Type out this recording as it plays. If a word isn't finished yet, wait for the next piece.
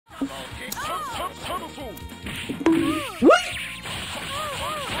What?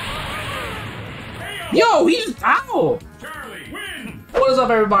 Yo, he's ow! What is up,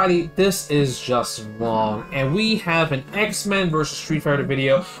 everybody? This is just Wong, and we have an Xmen versus Street Fighter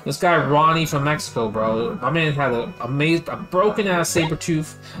video. This guy Ronny from Mexico, bro. My man had a broken ass saber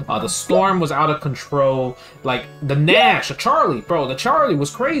tooth. The storm was out of control. Like the Nash, the Charlie, bro. The Charlie was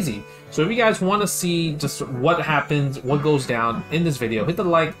crazy. So if you guys want to see just what happens, what goes down in this video, hit the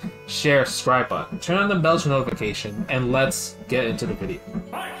like, share, subscribe button, turn on the bell for notification, and let's get into the video.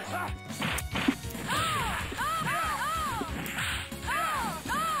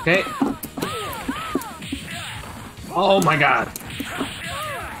 Okay. Oh my god.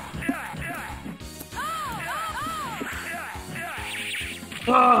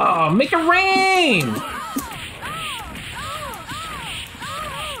 Oh, make it rain!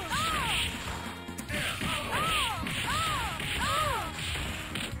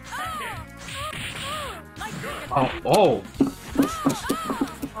 Oh.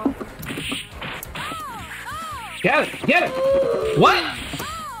 Get it! What?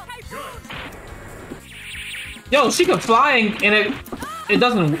 Yo, she can flying and it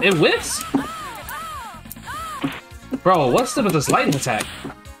doesn't, it whiffs? Bro, what's with this lightning attack?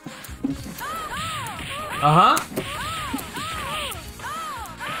 Uh-huh.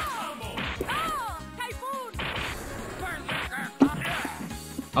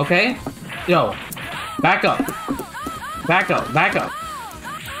 Okay. Yo, back up. Back up.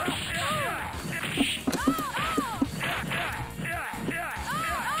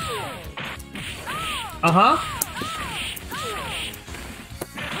 Uh-huh.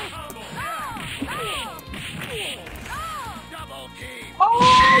 Oh,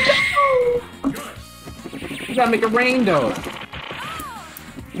 no! You gotta make it rain, though.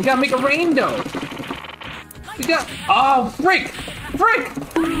 You gotta make it rain, though. You got... Oh, frick!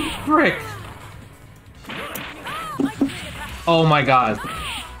 Oh my god.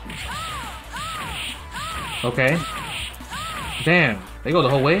 Okay. Damn. They go the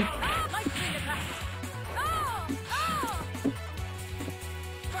whole way?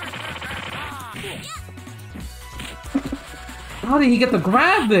 How did he get the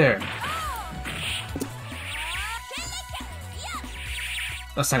grab there?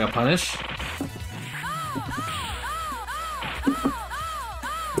 That's not a punish.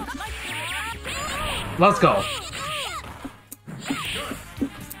 Let's go.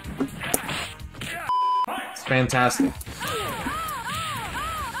 It's fantastic.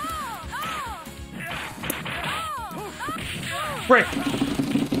 Frick!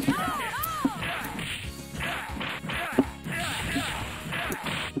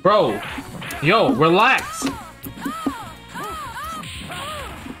 Bro, yo, relax.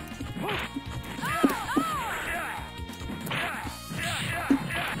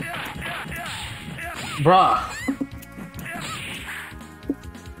 Bruh.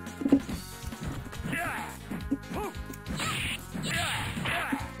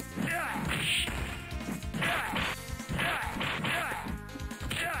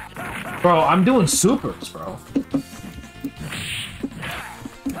 Bro, I'm doing supers, bro.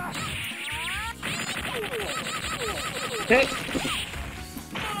 Okay.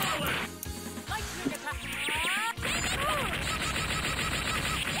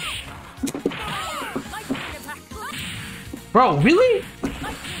 Bro, really?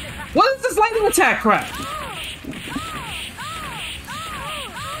 What is this lightning attack crap?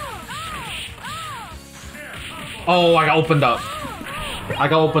 Oh, I got opened up. I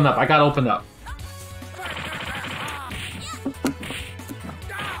got opened up.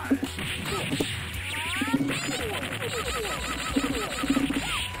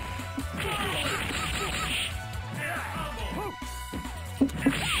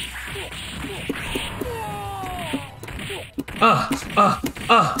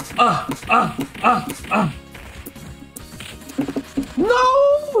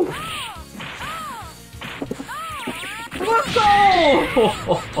 No! Let's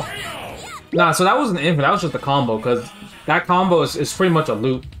go! Nah, so that wasn't infinite, that was just a combo, because that combo is pretty much a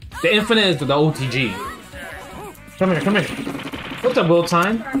loop. The infinite is the OTG. Come here. What's up, Will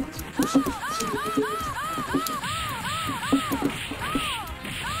Time?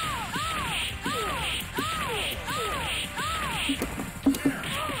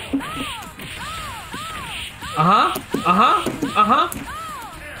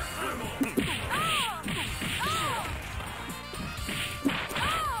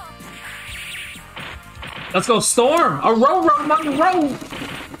 Let's go, Storm! A row, not a row!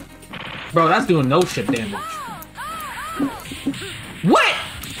 Bro, that's doing no shit damage. What?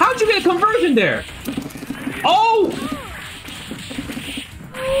 How'd you get a conversion there? Oh!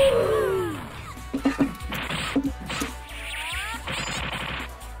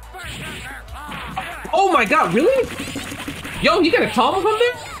 my god, really? Yo, you got a combo from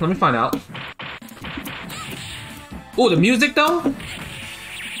there? Let me find out. Oh, the music though?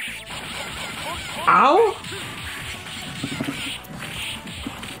 Ow?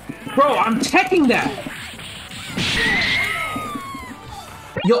 Bro, I'm teching that!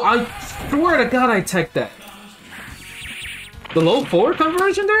 Yo, I swear to god I teched that. The low forward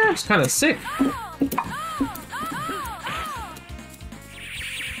conversion there? It's kind of sick.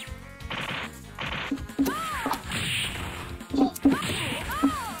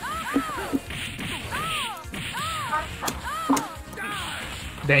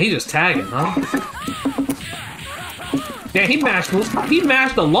 Damn, he just tagging, huh? Damn, he mashed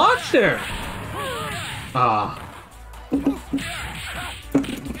the launch there! Ah.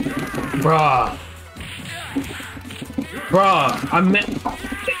 Bruh.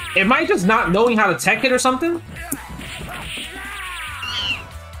 Bruh, am I just not knowing how to tech it or something?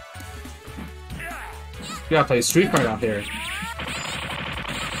 You gotta play Street Fighter out here.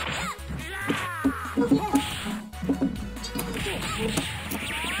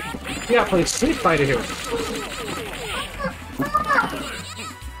 You gotta play Street Fighter here.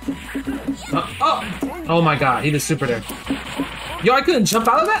 Oh my god, he just super there. Yo, I couldn't jump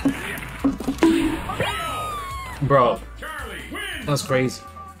out of that? Bro, that's crazy.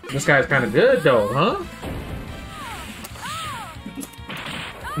 This guy's kind of good though, huh?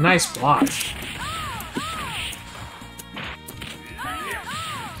 Nice block.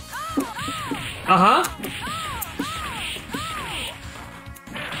 Uh-huh.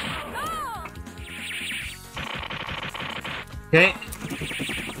 Okay.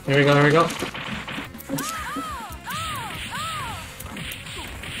 Here we go, here we go.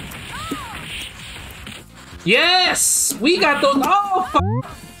 Yes! We got those. Oh,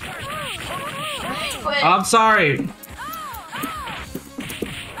 I'm sorry.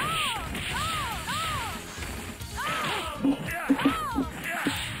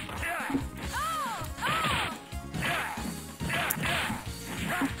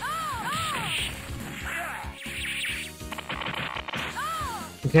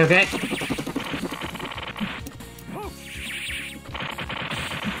 Okay, okay.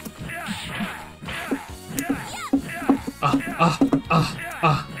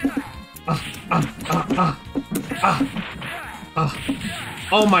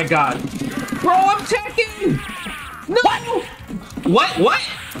 Oh my god. Bro, I'm checking! No! What? What?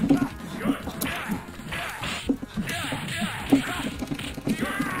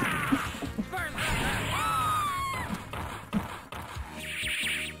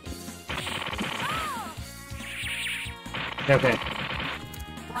 Okay.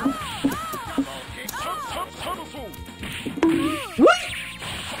 What?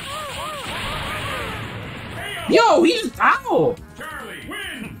 Yo, he just ow!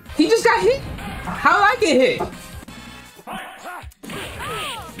 He just got hit. How did I get hit?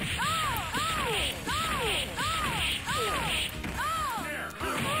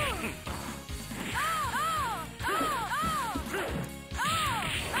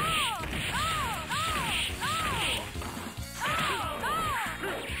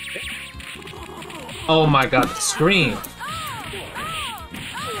 Oh my god, the scream.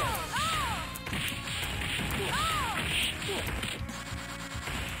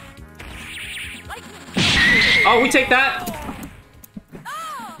 Oh, we take that.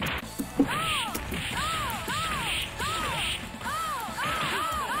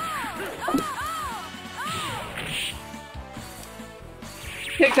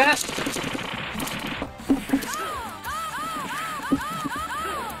 Take that.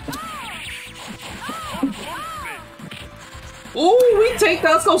 Ooh, we take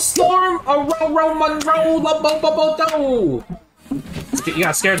that. Let's go storm a row. You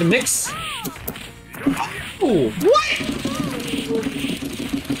got scared to mix? Ooh, what?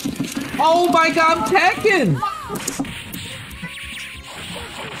 Oh my god, I'm Tekken!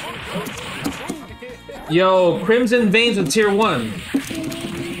 Yo, Crimson Veins with tier 1.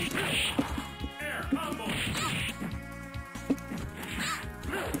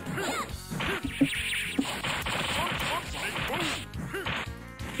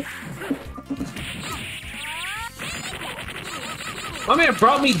 My man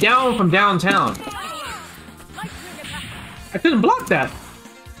brought me down from downtown. I couldn't block that.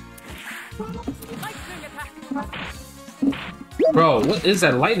 Bro, what is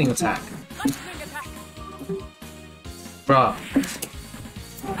that lightning attack? Bro.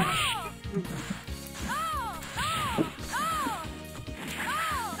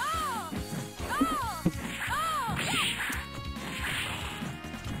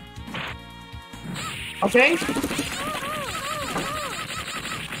 Okay.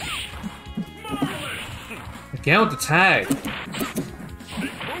 Get out with the tag.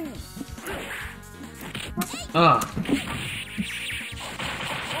 Ugh.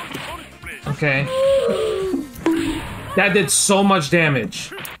 Okay. That did so much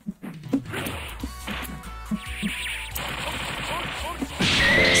damage.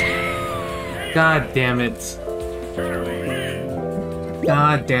 God damn it.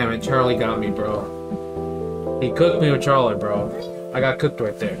 God damn it. Charlie got me, bro. He cooked me with Charlie, bro. I got cooked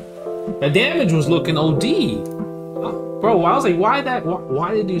right there. The damage was looking OD. Bro, I was like, why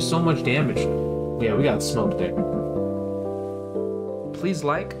did it do so much damage? Yeah, we got smoked there. Please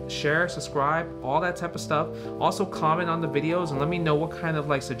like, share, subscribe, all that type of stuff. Also comment on the videos and let me know what kind of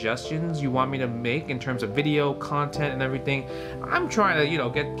like suggestions you want me to make in terms of video content and everything. I'm trying to, you know,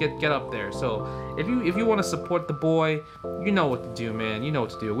 get up there. So if you want to support the boy, you know what to do, man. You know what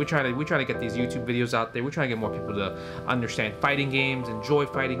to do. We try to get these YouTube videos out there. We're trying to get more people to understand fighting games, enjoy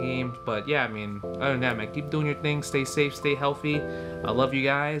fighting games. But yeah, I mean, other than that, man, keep doing your thing. Stay safe, stay healthy. I love you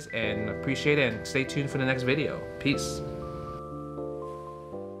guys and appreciate it. And stay tuned for the next video. Peace.